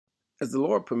As the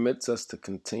Lord permits us to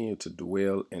continue to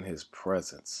dwell in His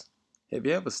presence, have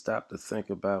you ever stopped to think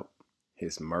about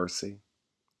His mercy?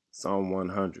 Psalm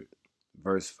 100,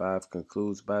 verse 5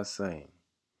 concludes by saying,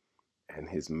 "And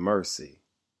His mercy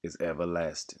is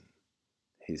everlasting.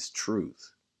 His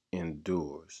truth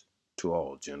endures to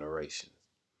all generations."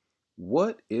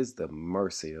 What is the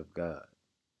mercy of God?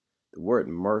 The word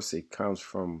mercy comes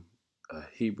from a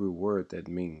Hebrew word that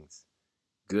means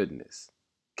goodness,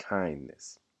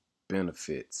 kindness,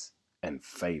 benefits, and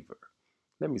favor.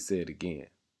 Let me say it again.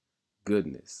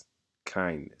 Goodness,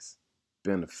 kindness,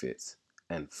 benefits,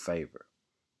 and favor.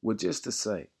 Which is to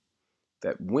say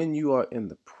that when you are in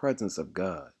the presence of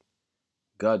God,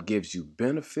 God gives you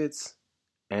benefits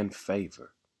and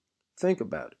favor. Think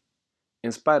about it.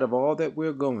 In spite of all that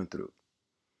we're going through,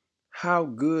 how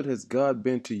good has God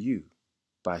been to you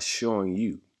by showing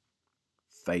you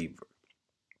favor?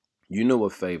 You know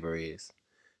what favor is.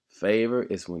 Favor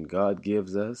is when God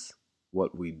gives us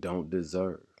what we don't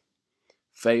deserve.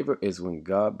 Favor is when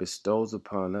God bestows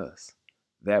upon us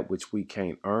that which we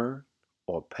can't earn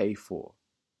or pay for.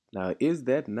 Now, is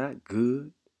that not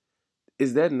good?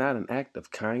 Is that not an act of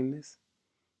kindness?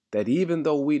 That even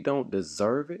though we don't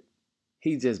deserve it,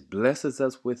 He just blesses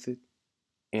us with it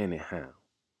anyhow.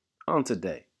 On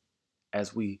today,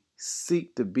 as we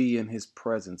seek to be in His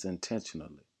presence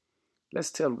intentionally,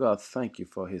 let's tell God thank you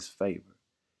for His favor.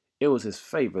 It was His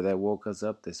favor that woke us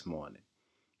up this morning.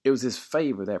 It was His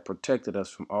favor that protected us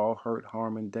from all hurt,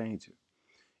 harm, and danger.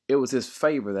 It was His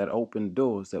favor that opened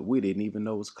doors that we didn't even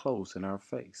know was closed in our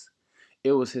face.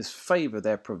 It was His favor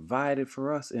that provided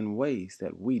for us in ways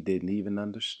that we didn't even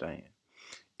understand.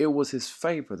 It was His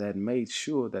favor that made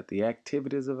sure that the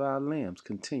activities of our limbs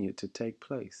continued to take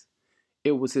place.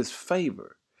 It was His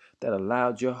favor that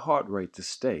allowed your heart rate to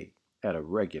stay at a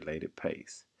regulated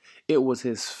pace. It was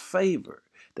His favor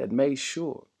that made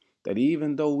sure that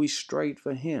even though we strayed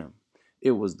for Him,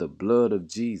 it was the blood of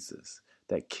Jesus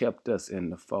that kept us in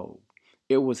the fold.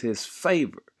 It was His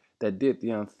favor that did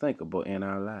the unthinkable in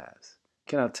our lives.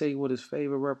 Can I tell you what His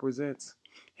favor represents?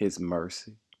 His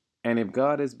mercy. And if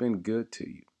God has been good to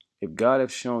you, if God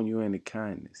has shown you any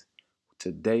kindness,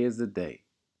 today is the day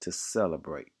to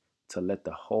celebrate, to let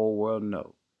the whole world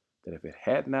know that if it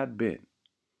had not been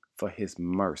for His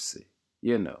mercy,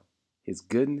 His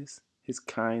goodness, His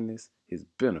kindness, His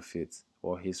benefits,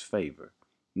 or His favor,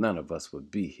 none of us would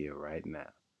be here right now.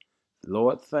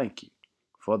 Lord, thank you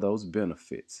for those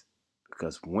benefits,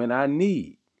 because when I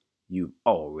need, you've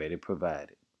already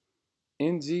provided.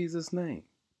 In Jesus' name,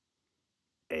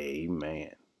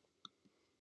 amen.